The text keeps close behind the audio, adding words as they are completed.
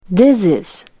This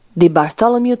is the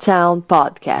Bartholomew Town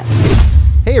Podcast.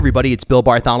 Hey everybody, it's Bill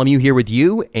Bartholomew here with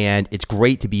you, and it's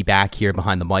great to be back here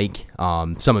behind the mic.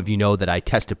 Some of you know that I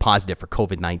tested positive for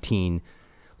COVID-19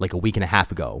 like a week and a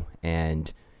half ago,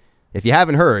 and if you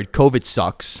haven't heard, COVID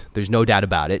sucks. There's no doubt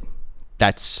about it.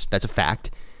 That's a fact.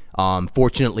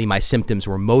 Fortunately, my symptoms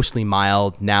were mostly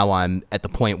mild. Now I'm at the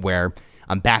point where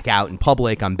I'm back out in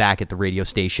public. I'm back at the radio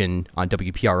station on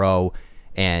WPRO,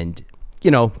 and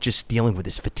just dealing with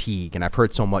this fatigue. And I've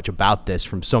heard so much about this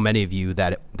from so many of you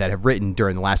that have written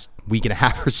during the last week and a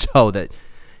half or so that,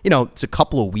 it's a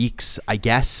couple of weeks, I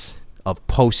guess, of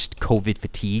post-COVID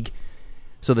fatigue.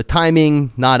 So the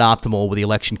timing, not optimal with the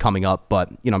election coming up,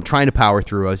 but, I'm trying to power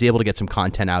through. I was able to get some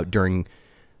content out during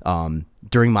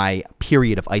my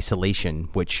period of isolation,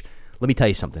 which, let me tell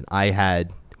you something, I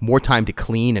had more time to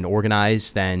clean and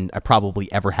organize than I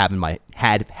probably ever have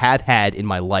had in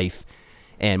my life.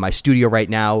 And my studio right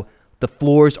now, the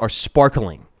floors are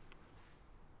sparkling.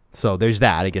 So there's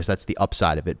that. I guess that's the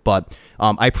upside of it. But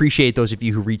I appreciate those of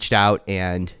you who reached out.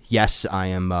 And yes,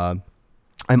 I'm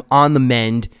on the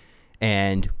mend.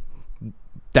 And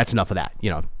that's enough of that.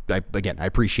 I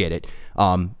appreciate it.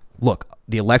 Look,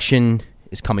 the election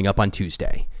is coming up on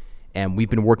Tuesday. And we've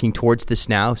been working towards this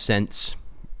now since,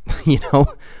 the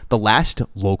last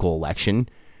local election.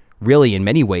 Really, in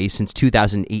many ways, since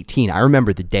 2018. I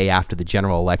remember the day after the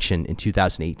general election in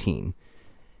 2018.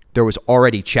 There was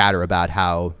already chatter about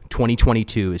how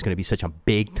 2022 is going to be such a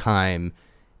big-time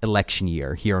election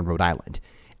year here in Rhode Island.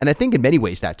 And I think in many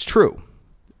ways that's true.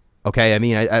 Okay? I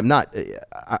mean,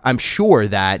 I'm sure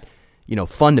that,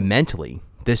 fundamentally,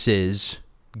 this is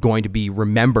going to be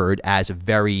remembered as a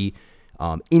very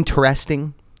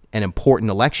interesting and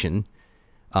important election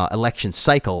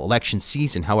cycle, election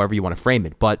season, however you want to frame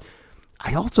it. But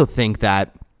I also think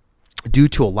that due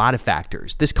to a lot of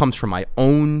factors, this comes from my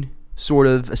own sort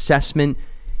of assessment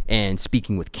and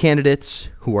speaking with candidates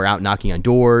who are out knocking on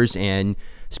doors and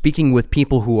speaking with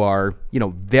people who are,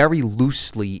 very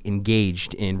loosely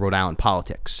engaged in Rhode Island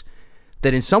politics,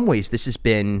 that in some ways this has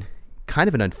been kind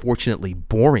of an unfortunately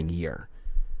boring year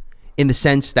in the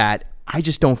sense that I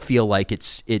just don't feel like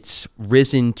it's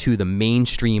risen to the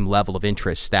mainstream level of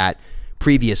interest that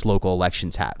previous local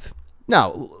elections have.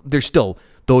 Now, there's still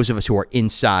those of us who are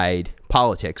inside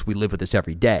politics. We live with this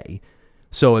every day.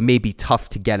 So it may be tough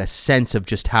to get a sense of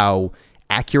just how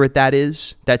accurate that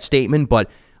is, that statement. But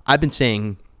I've been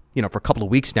saying, for a couple of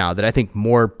weeks now that I think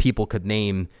more people could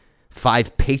name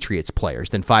 5 Patriots players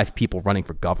than 5 people running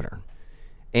for governor.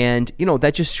 And,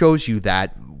 that just shows you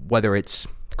that whether it's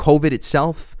COVID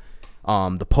itself,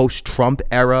 the post-Trump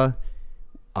era,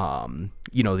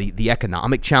 the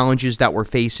economic challenges that we're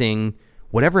facing,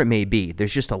 whatever it may be,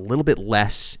 there's just a little bit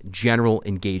less general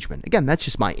engagement. Again, that's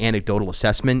just my anecdotal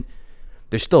assessment.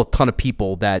 There's still a ton of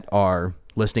people that are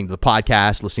listening to the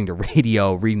podcast, listening to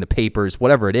radio, reading the papers,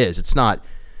 whatever it is. It's not,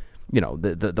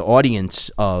 the audience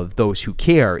of those who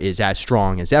care is as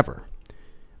strong as ever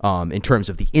in terms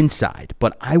of the inside.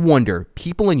 But I wonder,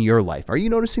 people in your life, are you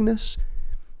noticing this?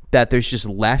 That there's just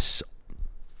less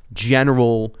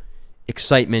general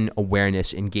excitement,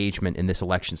 awareness, engagement in this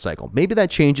election cycle. Maybe that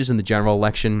changes in the general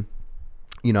election.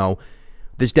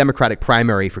 This Democratic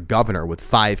primary for governor with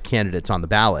 5 candidates on the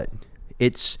ballot,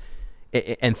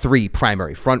 and 3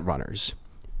 primary frontrunners.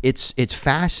 It's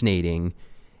fascinating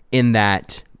in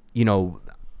that,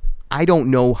 I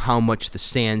don't know how much the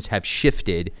sands have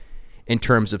shifted in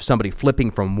terms of somebody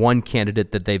flipping from one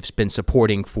candidate that they've been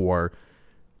supporting for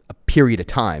a period of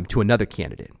time to another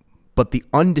candidate. But the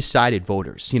undecided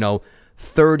voters,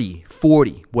 30,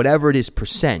 40, whatever it is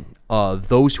percent of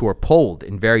those who are polled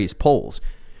in various polls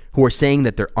who are saying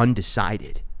that they're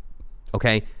undecided.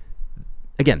 Okay.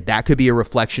 Again, that could be a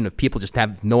reflection of people just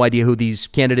have no idea who these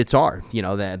candidates are.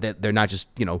 That they're not just,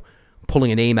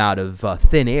 pulling a name out of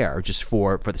thin air just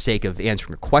for the sake of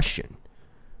answering a question.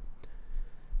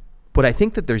 But I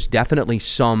think that there's definitely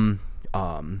some,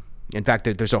 in fact,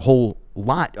 there's a whole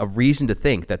lot of reason to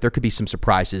think that there could be some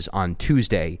surprises on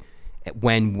Tuesday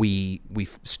when we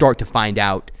start to find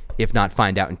out, if not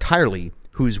find out entirely,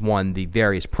 who's won the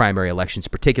various primary elections,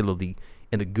 particularly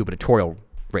in the gubernatorial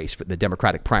race for the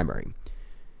Democratic primary.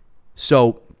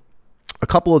 So a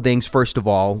couple of things. First of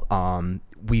all,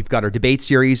 we've got our debate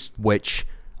series, which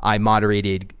I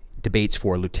moderated debates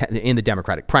for in the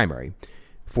Democratic primary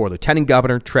for lieutenant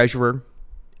governor, treasurer,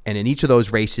 and in each of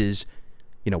those races,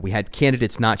 we had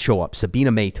candidates not show up.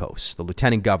 Sabina Matos, the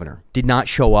lieutenant governor, did not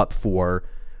show up for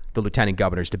the lieutenant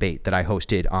governor's debate that I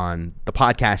hosted on the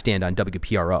podcast and on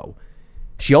WPRO.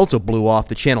 She also blew off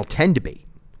the Channel 10 debate,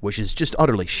 which is just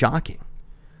utterly shocking.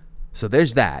 So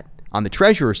there's that. On the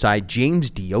treasurer side, James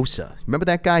Diosa. Remember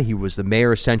that guy? He was the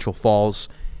mayor of Central Falls,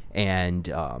 and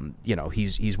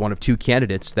he's one of two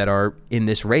candidates that are in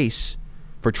this race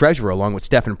for treasurer, along with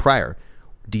Stephen Pryor.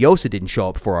 Diosa didn't show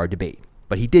up for our debate,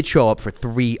 but he did show up for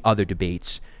 3 other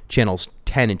debates, channels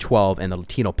 10 and 12, and the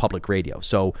Latino Public Radio.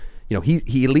 So,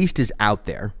 he at least is out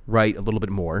there, right? A little bit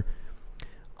more.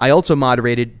 I also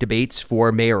moderated debates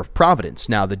for mayor of Providence.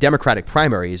 Now, the Democratic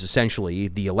primary is essentially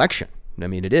the election. I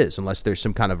mean, it is, unless there's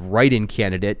some kind of write-in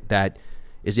candidate that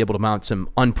is able to mount some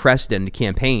unprecedented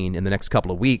campaign in the next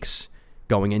couple of weeks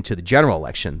going into the general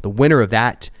election. The winner of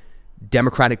that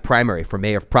Democratic primary for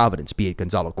mayor of Providence, be it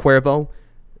Gonzalo Cuervo,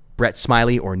 Brett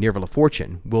Smiley, or Nirva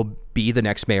LaFortune, will be the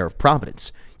next mayor of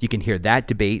Providence. You can hear that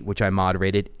debate, which I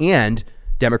moderated, and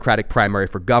Democratic primary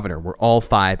for governor, where all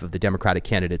 5 of the Democratic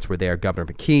candidates were there: Governor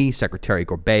McKee, Secretary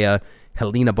Gorbea,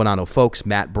 Helena Bonanno Folks,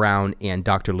 Matt Brown, and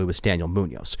Dr. Luis Daniel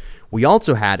Munoz. We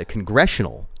also had a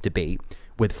congressional debate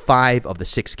with 5 of the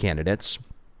 6 candidates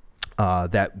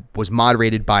that was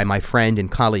moderated by my friend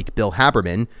and colleague Bill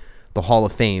Haberman, the Hall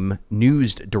of Fame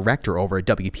news director over at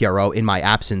WPRO, in my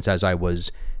absence as I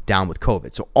was down with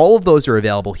COVID. So all of those are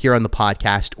available here on the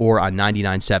podcast or on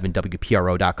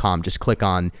 997WPRO.com. Just click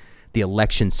on the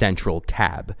Election Central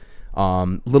tab.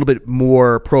 A little bit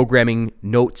more programming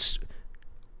notes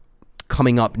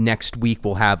coming up next week.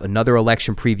 We'll have another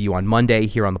election preview on Monday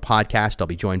here on the podcast. I'll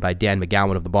be joined by Dan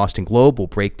McGowan of the Boston Globe. We'll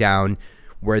break down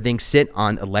where things sit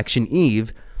on election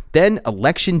eve. Then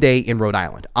election day in Rhode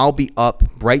Island. I'll be up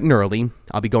bright and early.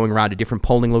 I'll be going around to different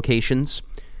polling locations,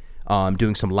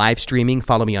 doing some live streaming.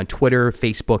 Follow me on Twitter,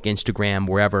 Facebook, Instagram,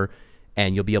 wherever,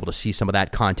 and you'll be able to see some of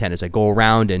that content as I go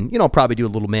around, and I'll probably do a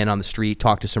little man on the street,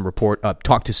 talk to some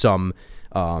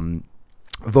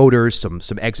voters,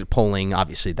 some exit polling.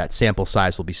 Obviously, that sample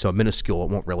size will be so minuscule,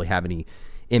 it won't really have any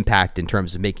impact in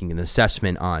terms of making an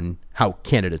assessment on how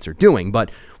candidates are doing, but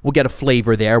we'll get a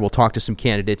flavor there. We'll talk to some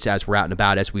candidates as we're out and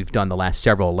about, as we've done the last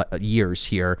several years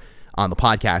here on the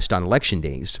podcast on election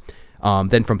days.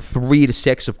 Then from 3 to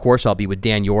 6, of course, I'll be with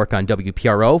Dan York on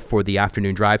WPRO for the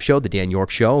afternoon drive show. The Dan York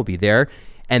Show will be there.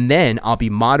 And then I'll be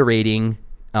moderating,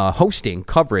 hosting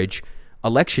coverage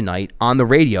election night on the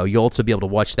radio. You'll also be able to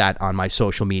watch that on my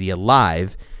social media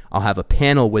live. I'll have a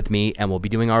panel with me, and we'll be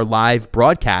doing our live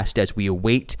broadcast as we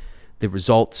await the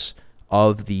results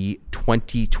of the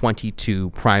 2022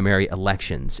 primary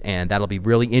elections. And that'll be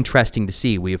really interesting to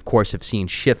see. We, of course, have seen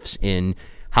shifts in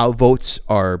how votes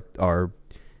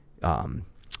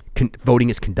voting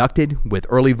is conducted with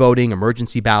early voting,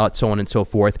 emergency ballots, so on and so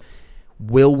forth.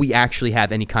 Will we actually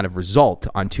have any kind of result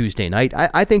on Tuesday night?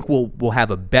 I think we'll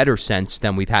have a better sense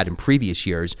than we've had in previous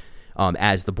years,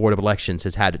 as the Board of Elections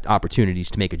has had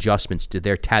opportunities to make adjustments to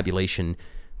their tabulation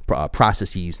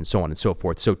processes and so on and so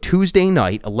forth. So Tuesday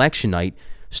night, election night,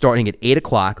 starting at 8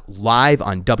 o'clock, live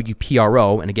on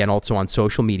WPRO, and again, also on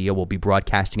social media. We'll be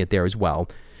broadcasting it there as well.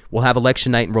 We'll have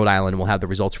election night in Rhode Island, and we'll have the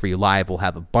results for you live. We'll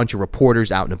have a bunch of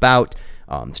reporters out and about,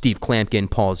 Steve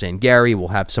Klampkin, Paul Zangari. We'll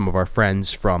have some of our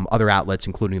friends from other outlets,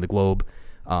 including the Globe,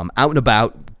 out and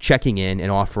about, checking in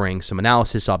and offering some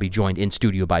analysis. I'll be joined in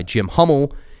studio by Jim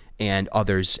Hummel and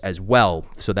others as well.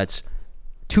 So that's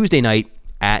Tuesday night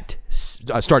at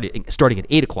starting at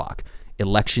 8 o'clock,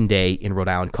 Election Day in Rhode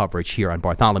Island coverage here on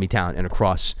Bartholomew Town and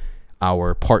across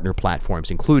our partner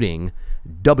platforms, including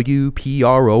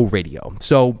WPRO Radio.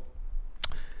 So,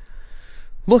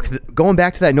 look, going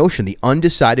back to that notion, the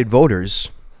undecided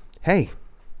voters, hey,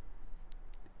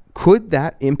 could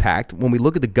that impact, when we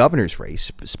look at the governor's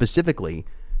race specifically,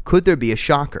 could there be a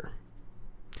shocker?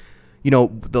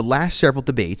 The last several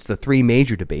debates, the 3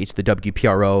 major debates, the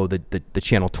WPRO, the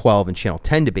Channel 12 and Channel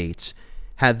 10 debates,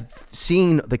 have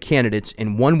seen the candidates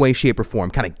in one way, shape, or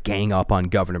form kind of gang up on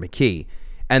Governor McKee.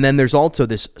 And then there's also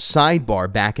this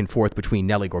sidebar back and forth between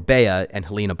Nellie Gorbea and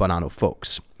Helena Bonanno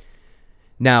Folks.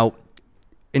 Now,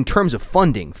 in terms of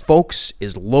funding, Folks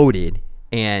is loaded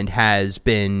and has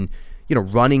been,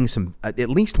 running at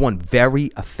least one very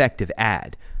effective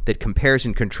ad that compares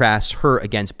and contrasts her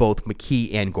against both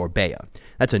McKee and Gorbea.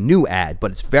 That's a new ad,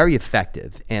 but it's very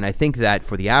effective. And I think that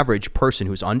for the average person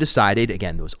who's undecided,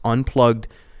 again, those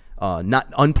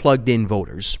not unplugged in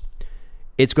voters,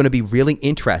 it's going to be really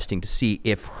interesting to see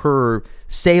if her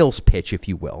sales pitch, if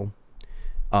you will,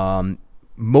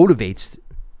 motivates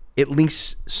at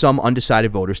least some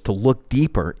undecided voters to look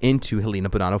deeper into Helena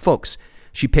Bonanno Folks.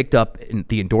 She picked up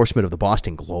the endorsement of the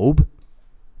Boston Globe.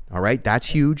 All right, that's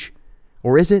huge.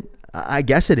 Or is it? I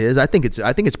guess it is. I think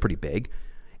it's pretty big.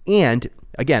 And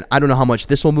again, I don't know how much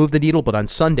this will move the needle, but on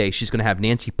Sunday she's going to have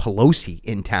Nancy Pelosi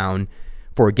in town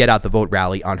for a Get Out the Vote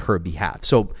rally on her behalf.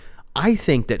 So I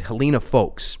think that Helena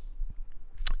Folks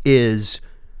is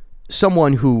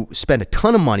someone who spent a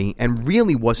ton of money and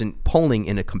really wasn't polling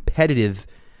in a competitive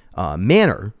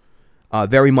manner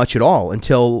very much at all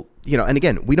until, and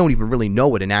again, we don't even really know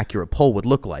what an accurate poll would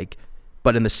look like,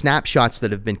 but in the snapshots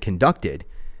that have been conducted,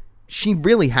 she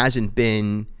really hasn't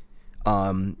been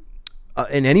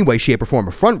in any way, shape, or form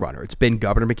a front runner. It's been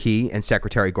Governor McKee and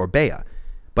Secretary Gorbea.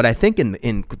 But I think in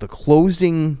the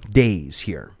closing days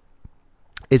here,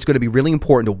 it's going to be really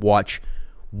important to watch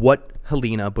what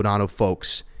Helena Buonanno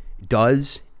Folks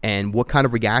does and what kind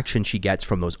of reaction she gets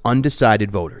from those undecided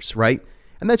voters, right?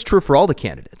 And that's true for all the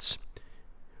candidates.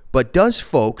 But does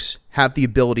Folks have the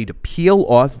ability to peel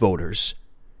off voters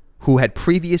who had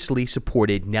previously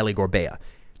supported Nellie Gorbea?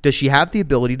 Does she have the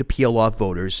ability to peel off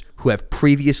voters who have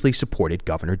previously supported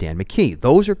Governor Dan McKee?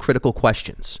 Those are critical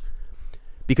questions,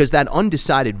 because that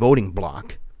undecided voting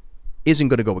block isn't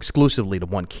going to go exclusively to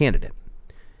one candidate.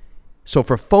 So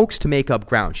for Folks to make up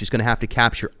ground, she's going to have to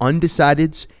capture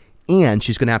undecideds, and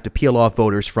she's going to have to peel off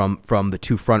voters from the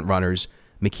two front runners,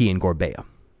 McKee and Gorbea.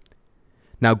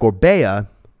 Now, Gorbea,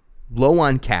 low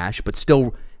on cash, but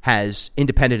still has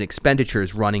independent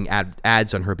expenditures running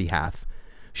ads on her behalf.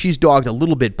 She's dogged a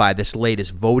little bit by this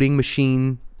latest voting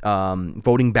machine,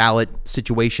 voting ballot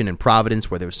situation in Providence,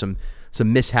 where there was some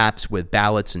mishaps with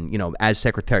ballots. And, as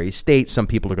Secretary of State, some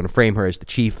people are going to frame her as the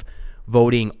chief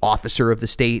voting officer of the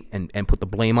state and put the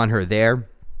blame on her there.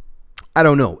 I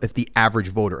don't know if the average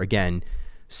voter, again,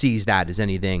 sees that as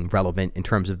anything relevant in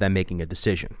terms of them making a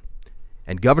decision.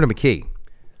 And Governor McKee,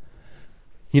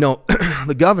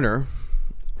 the governor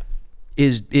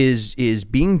is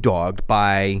being dogged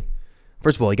by,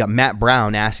 first of all, you got Matt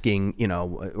Brown asking,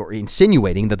 or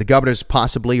insinuating that the governor's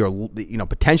possibly or,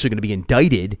 potentially going to be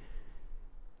indicted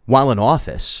while in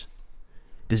office.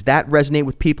 Does that resonate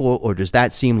with people, or does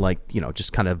that seem like,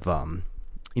 just kind of,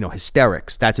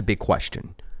 hysterics? That's a big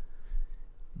question.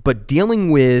 But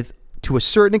dealing with, to a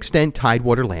certain extent,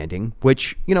 Tidewater Landing,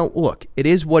 which, look, it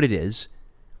is what it is.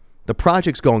 The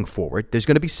project's going forward. There's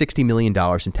going to be $60 million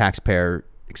in taxpayer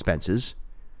expenses,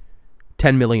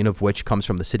 $10 million of which comes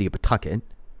from the city of Pawtucket.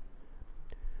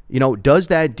 Does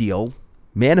that deal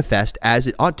manifest as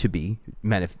it ought to be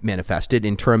manifested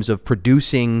in terms of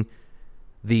producing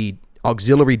the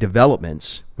auxiliary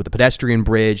developments with the pedestrian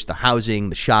bridge, the housing,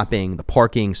 the shopping, the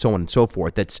parking, so on and so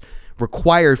forth, that's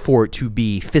required for it to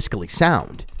be fiscally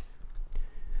sound?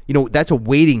 That's a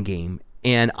waiting game.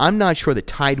 And I'm not sure that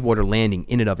Tidewater Landing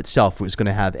in and of itself was going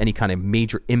to have any kind of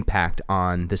major impact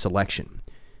on this election.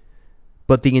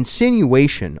 But the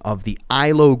insinuation of the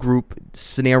ILO group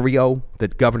scenario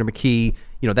that Governor McKee,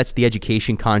 that's the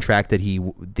education contract that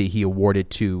he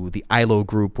awarded to the ILO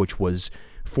group, which was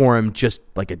formed just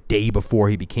like a day before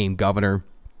he became governor.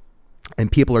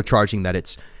 And people are charging that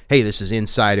it's, hey, this is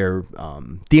insider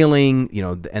dealing,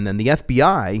 and then the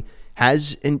FBI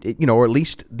has, or at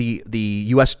least the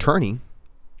U.S. attorney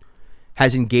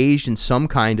has engaged in some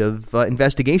kind of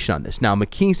investigation on this. Now,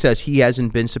 McKee says he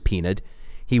hasn't been subpoenaed.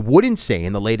 He wouldn't say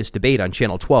in the latest debate on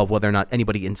Channel 12 whether or not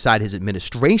anybody inside his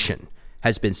administration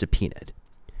has been subpoenaed.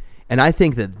 And I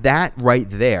think that right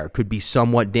there could be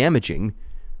somewhat damaging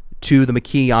to the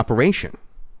McKee operation.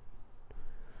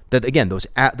 That, again, those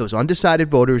undecided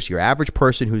voters, your average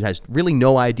person who has really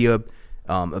no idea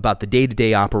about the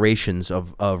day-to-day operations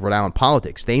of Rhode Island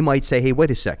politics, they might say, hey,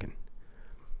 wait a second.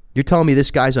 You're telling me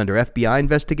this guy's under FBI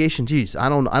investigation? Geez, I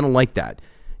don't like that.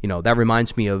 That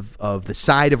reminds me of the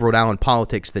side of Rhode Island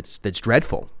politics that's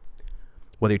dreadful.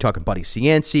 Whether you're talking Buddy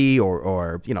Cianci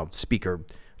or Speaker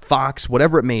Fox,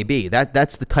 whatever it may be,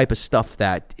 that's the type of stuff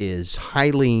that is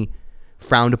highly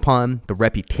frowned upon. The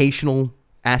reputational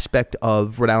aspect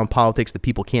of Rhode Island politics that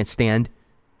people can't stand.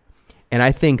 And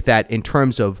I think that in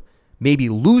terms of maybe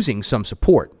losing some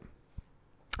support,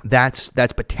 that's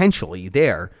potentially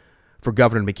there for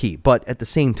Governor McKee. But at the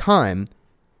same time,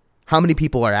 how many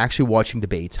people are actually watching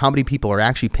debates? How many people are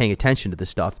actually paying attention to this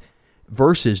stuff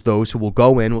versus those who will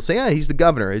go in, will say, yeah, he's the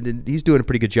governor, and he's doing a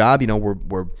pretty good job.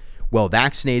 We're well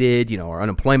vaccinated. Our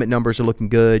unemployment numbers are looking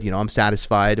good. I'm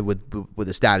satisfied with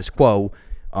the status quo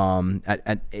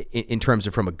in terms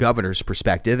of from a governor's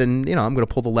perspective. And, I'm going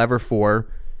to pull the lever for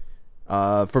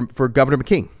Governor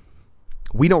McKee.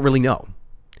 We don't really know.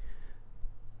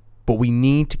 But we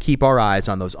need to keep our eyes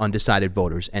on those undecided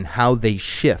voters and how they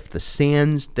shift. The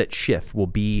sands that shift will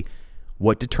be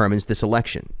what determines this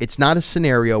election. It's not a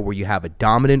scenario where you have a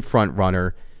dominant front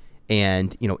runner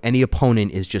and any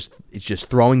opponent is just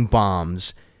throwing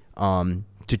bombs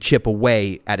to chip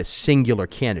away at a singular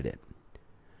candidate.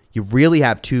 You really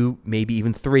have two, maybe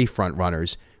even three front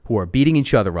runners who are beating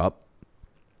each other up.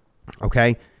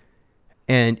 Okay,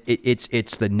 and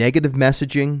it's the negative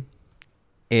messaging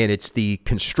And it's the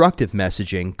constructive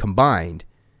messaging combined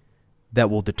that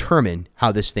will determine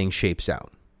how this thing shapes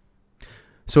out.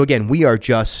 So again, we are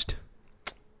just,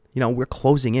 we're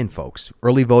closing in, folks.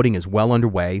 Early voting is well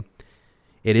underway.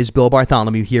 It is Bill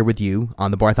Bartholomew here with you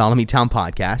on the Bartholomew Town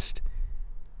Podcast.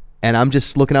 And I'm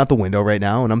just looking out the window right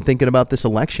now, and I'm thinking about this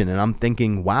election, and I'm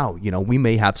thinking, wow, we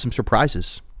may have some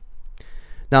surprises.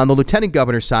 Now, on the lieutenant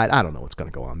governor's side, I don't know what's going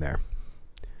to go on there.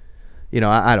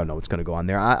 I don't know what's going to go on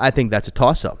there. I think that's a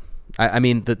toss-up. I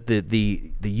mean,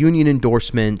 the union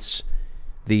endorsements,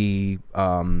 the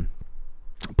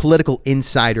political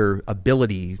insider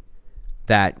ability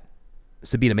that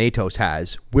Sabina Matos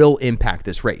has will impact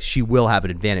this race. She will have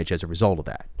an advantage as a result of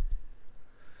that.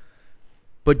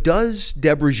 But does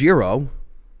Deborah Giro,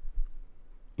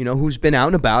 who's been out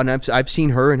and about, and I've seen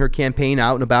her and her campaign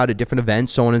out and about at different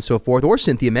events, so on and so forth, or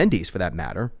Cynthia Mendes for that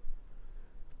matter,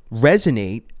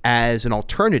 resonate as an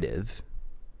alternative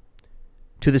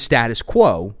to the status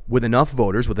quo with enough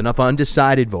voters, with enough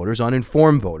undecided voters,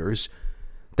 uninformed voters,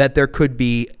 that there could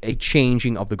be a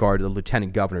changing of the guard of the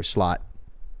lieutenant governor slot,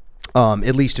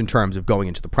 at least in terms of going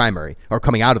into the primary or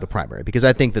coming out of the primary? Because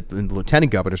I think that in the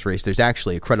lieutenant governor's race, there's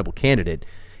actually a credible candidate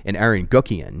in Aaron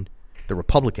Guckian, the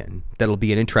Republican, that'll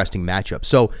be an interesting matchup.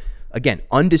 So again,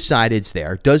 undecided's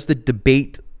there. Does the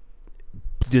debate,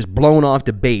 just blown off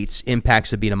debates, impact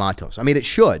Sabina Matos? I mean, it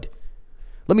should.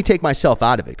 Let me take myself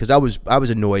out of it, because I was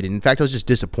annoyed, and in fact, I was just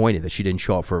disappointed that she didn't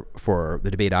show up for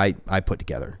the debate I put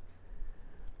together.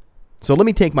 So let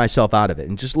me take myself out of it,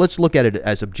 and just let's look at it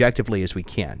as objectively as we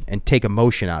can and take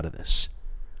emotion out of this.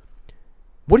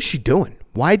 What is she doing?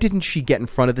 Why didn't she get in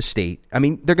front of the state? I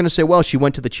mean, they're going to say, well, she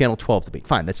went to the Channel 12 debate.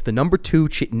 Fine, that's the number 2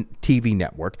 TV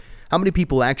network. How many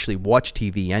people actually watch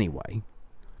TV anyway?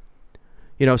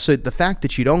 So the fact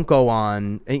that you don't go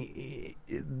on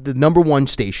the number 1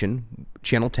 station,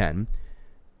 Channel 10,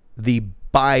 the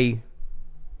by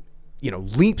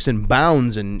leaps and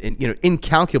bounds and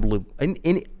incalculable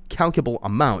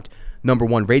amount number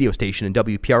 1 radio station in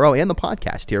WPRO, and the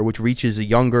podcast here, which reaches a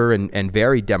younger and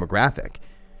varied demographic.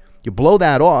 You blow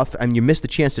that off and you miss the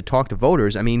chance to talk to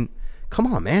voters. I mean,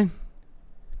 come on, man.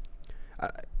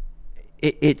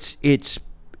 It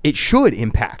should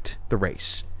impact the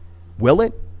race. Will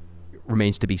it?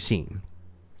 Remains to be seen.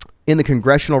 In the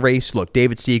congressional race, look,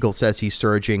 David Siegel says he's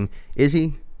surging. Is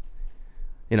he?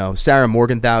 Sarah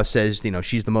Morgenthau says,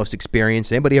 she's the most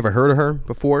experienced. Anybody ever heard of her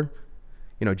before?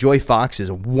 Joy Fox is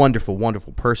a wonderful,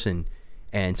 wonderful person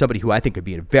and somebody who I think could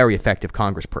be a very effective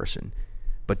congressperson.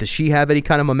 But does she have any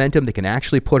kind of momentum that can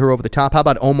actually put her over the top? How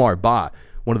about Omar Ba,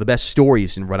 one of the best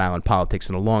stories in Rhode Island politics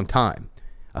in a long time?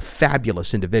 A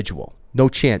fabulous individual. No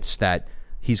chance that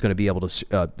he's going to be able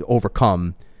to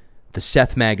overcome the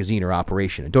Seth Magaziner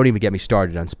operation. And don't even get me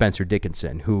started on Spencer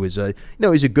Dickinson, who is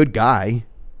he's a good guy.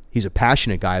 He's a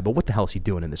passionate guy, but what the hell is he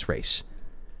doing in this race?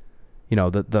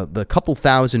 The couple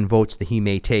thousand votes that he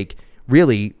may take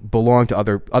really belong to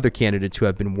other candidates who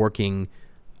have been working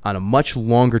on a much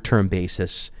longer term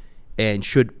basis and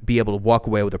should be able to walk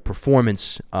away with a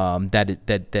performance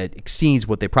that exceeds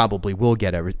what they probably will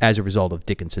get as a result of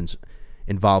Dickinson's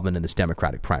involvement in this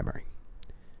Democratic primary.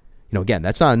 Again,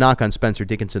 that's not a knock on Spencer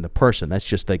Dickinson, the person. That's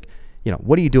just like,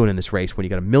 what are you doing in this race when you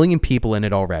got 1 million people in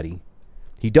it already?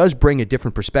 He does bring a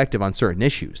different perspective on certain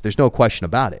issues. There's no question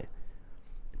about it.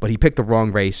 But he picked the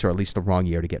wrong race, or at least the wrong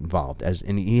year to get involved.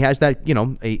 And he has that,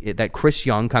 that Chris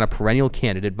Young kind of perennial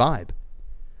candidate vibe.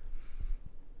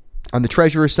 On the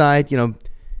treasurer side,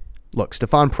 look,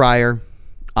 Stefan Pryor,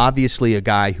 obviously a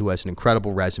guy who has an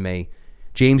incredible resume.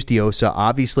 James Diosa,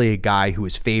 obviously a guy who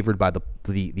is favored by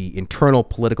the internal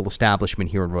political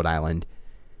establishment here in Rhode Island.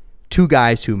 2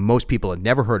 guys who most people had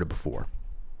never heard of before.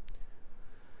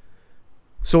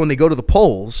 So when they go to the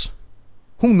polls,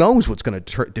 who knows what's going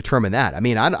to determine that? I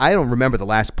mean, I don't remember the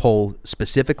last poll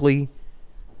specifically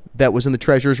that was in the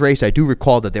treasurer's race. I do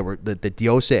recall that there were that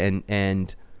Diosa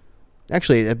and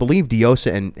actually, I believe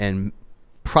Diosa and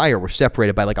Pryor were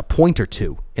separated by like a point or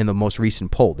 2 in the most recent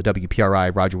poll, the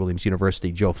WPRI Roger Williams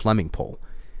University Joe Fleming poll.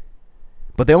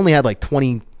 But they only had like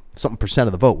 20-something%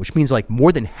 of the vote, which means like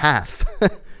more than half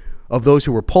of those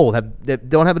who were polled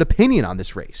don't have an opinion on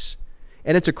this race.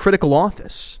 And it's a critical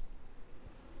office.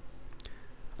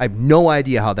 I have no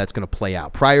idea how that's going to play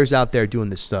out. Pryor's out there doing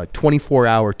this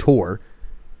 24-hour tour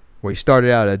where he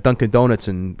started out at Dunkin' Donuts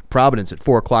in Providence at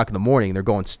 4 o'clock in the morning. They're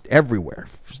going everywhere,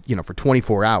 for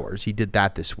 24 hours. He did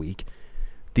that this week.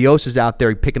 Diosa's out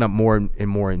there picking up more and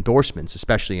more endorsements,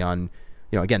 especially on,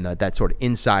 again, that sort of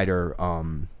insider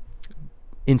Rhode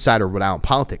Island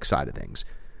politics side of things.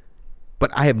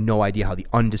 But I have no idea how the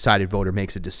undecided voter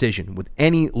makes a decision with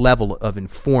any level of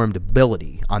informed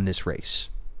ability on this race.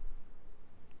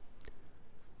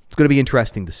 It's going to be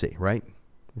interesting to see, right?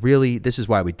 Really, this is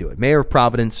why we do it. Mayor of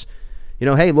Providence,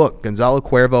 hey, look, Gonzalo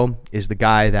Cuervo is the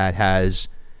guy that has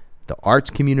the arts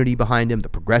community behind him, the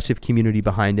progressive community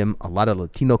behind him, a lot of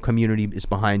Latino community is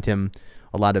behind him,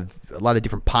 a lot of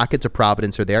different pockets of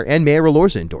Providence are there, and Mayor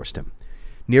Elorza endorsed him.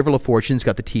 Nerva LaFortune's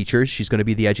got the teachers. She's going to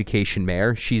be the education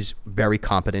mayor. She's very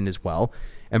competent as well.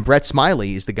 And Brett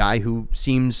Smiley is the guy who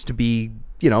seems to be,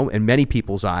 in many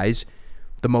people's eyes,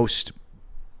 the most,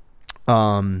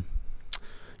 the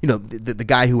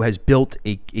guy who has built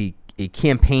a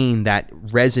campaign that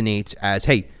resonates as,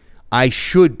 hey, I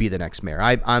should be the next mayor.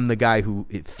 I'm the guy who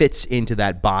fits into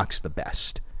that box the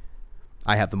best.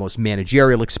 I have the most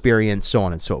managerial experience, so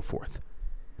on and so forth.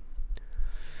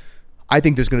 I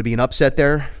think there's going to be an upset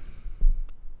there.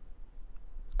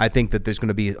 I think that there's going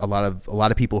to be a lot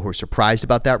of people who are surprised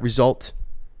about that result.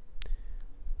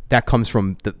 That comes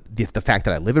from the fact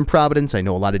that I live in Providence. I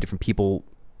know a lot of different people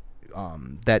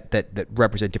that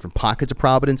represent different pockets of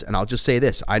Providence, and I'll just say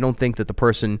this: I don't think that the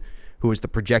person who is the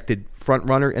projected front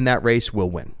runner in that race will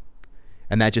win,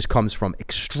 and that just comes from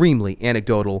extremely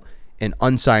anecdotal and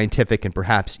unscientific and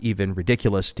perhaps even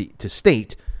ridiculous to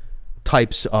state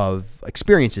types of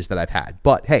experiences that I've had.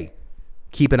 But hey,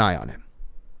 keep an eye on him.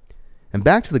 And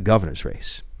back to the governor's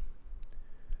race.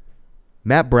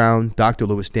 Matt Brown, Dr.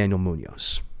 Luis Daniel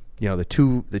Munoz,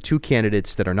 the two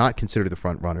candidates that are not considered the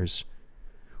front runners,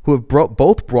 who have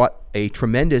both brought a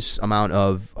tremendous amount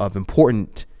of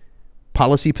important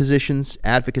policy positions,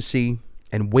 advocacy,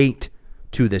 and weight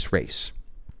to this race.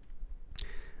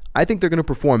 I think they're going to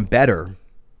perform better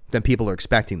than people are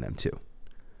expecting them to.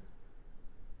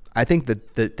 I think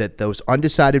that those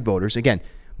undecided voters, again,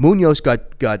 Munoz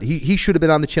he should have been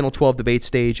on the Channel 12 debate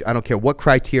stage. I don't care what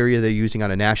criteria they're using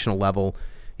on a national level,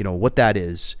 what that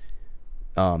is,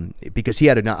 because he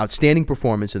had an outstanding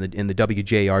performance in the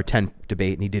WJR 10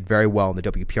 debate, and he did very well in the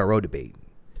WPRO debate.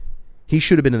 He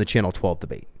should have been in the Channel 12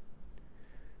 debate.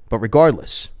 But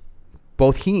regardless,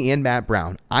 both he and Matt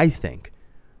Brown, I think,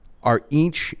 are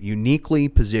each uniquely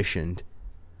positioned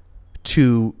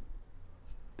to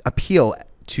appeal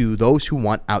to those who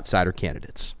want outsider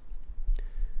candidates.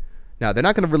 Now, they're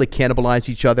not going to really cannibalize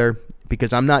each other,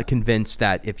 because I'm not convinced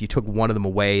that if you took one of them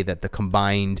away, that the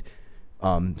combined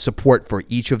support for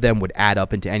each of them would add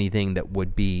up into anything that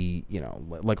would be,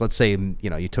 like let's say,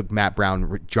 you took Matt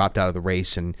Brown, dropped out of the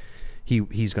race, and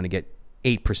he's going to get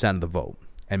 8% of the vote,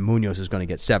 and Munoz is going to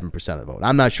get 7% of the vote.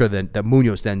 I'm not sure that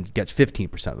Munoz then gets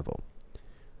 15% of the vote.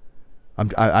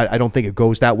 I don't think it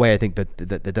goes that way. I think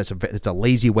that's a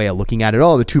lazy way of looking at it.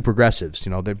 Oh, the two progressives,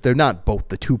 they're not both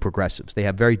the two progressives. They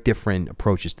have very different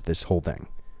approaches to this whole thing.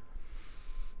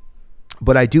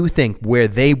 But I do think where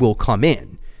they will come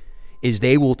in is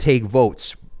they will take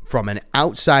votes from an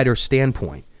outsider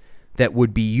standpoint that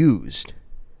would be used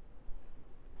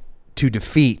to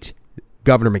defeat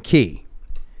Governor McKee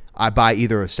by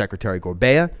either Secretary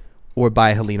Gorbea or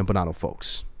by Helena Bonanno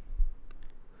Folks.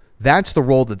 That's the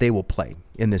role that they will play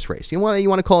in this race. You want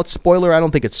to call it spoiler? I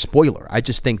don't think it's spoiler. I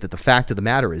just think that the fact of the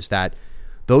matter is that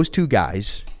those two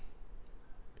guys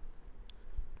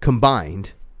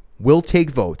combined will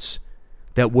take votes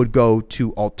that would go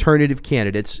to alternative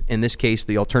candidates. In this case,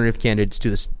 the alternative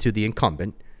candidates to the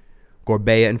incumbent,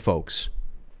 Gorbea and Folks.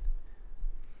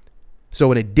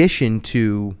 So in addition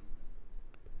to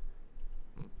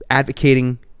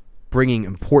advocating, bringing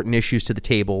important issues to the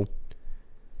table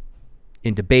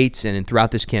in debates and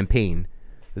throughout this campaign,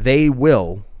 they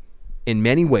will, in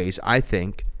many ways, I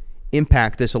think,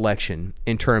 impact this election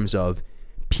in terms of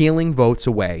peeling votes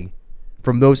away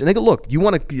from those. And they go, look, you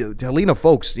want to, Helena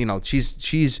Folks,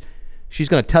 she's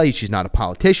going to tell you she's not a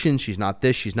politician, she's not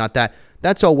this, she's not that.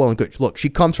 That's all well and good. Look, she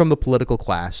comes from the political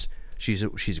class. She's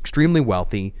extremely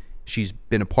wealthy. She's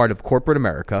been a part of corporate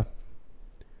America,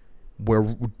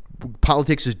 where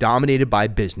politics is dominated by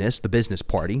business, the business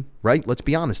party, right? Let's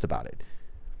be honest about it.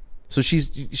 So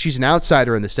she's an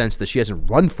outsider in the sense that she hasn't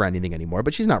run for anything anymore,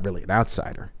 but she's not really an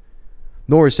outsider.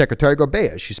 Nor is Secretary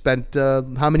Gorbea. She spent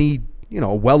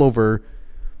well over,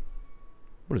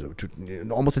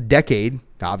 almost a decade,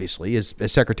 obviously, as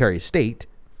Secretary of State.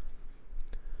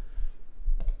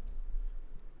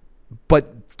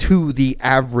 But to the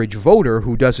average voter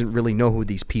who doesn't really know who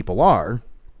these people are,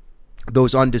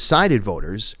 those undecided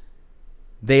voters,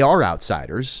 they are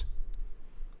outsiders,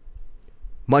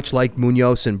 much like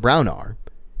Munoz and Brown are.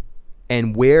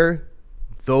 And where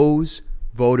those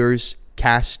voters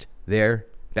cast their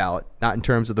ballot, not in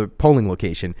terms of the polling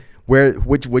location,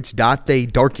 which dot they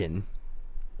darken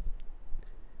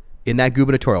in that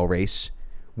gubernatorial race,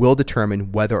 will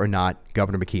determine whether or not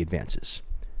Governor McKee advances.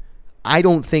 I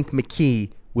don't think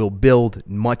McKee will build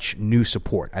much new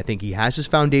support. I think he has his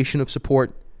foundation of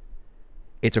support.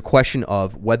 It's a question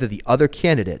of whether the other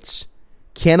candidates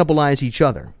cannibalize each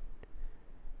other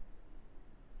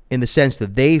in the sense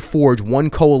that they forge one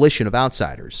coalition of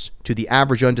outsiders to the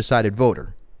average undecided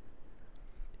voter.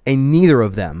 And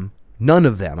none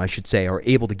of them, I should say, are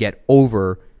able to get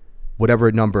over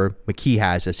whatever number McKee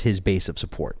has as his base of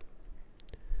support.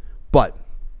 But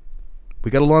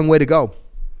we got a long way to go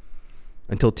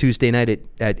until Tuesday night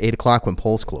at 8 o'clock when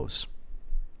polls close.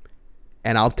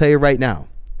 And I'll tell you right now,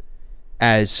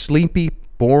 as sleepy,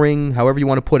 boring, however you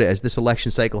want to put it, as this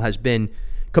election cycle has been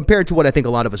compared to what I think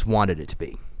a lot of us wanted it to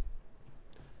be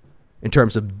in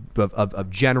terms of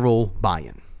general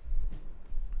buy-in,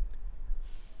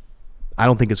 I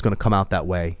don't think it's going to come out that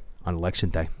way on Election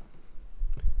Day.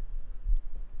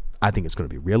 I think it's going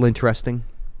to be real interesting,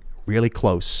 really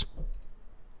close,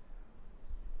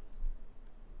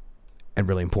 and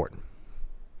really important.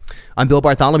 I'm Bill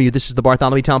Bartholomew. This is the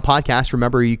Bartholomew Town Podcast.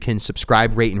 Remember, you can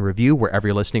subscribe, rate, and review wherever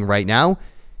you're listening right now.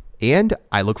 And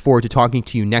I look forward to talking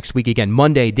to you next week again.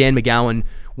 Monday, Dan McGowan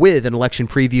with an election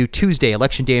preview. Tuesday,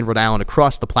 Election Day in Rhode Island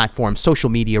across the platform, social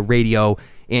media, radio,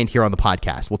 and here on the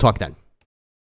podcast. We'll talk then.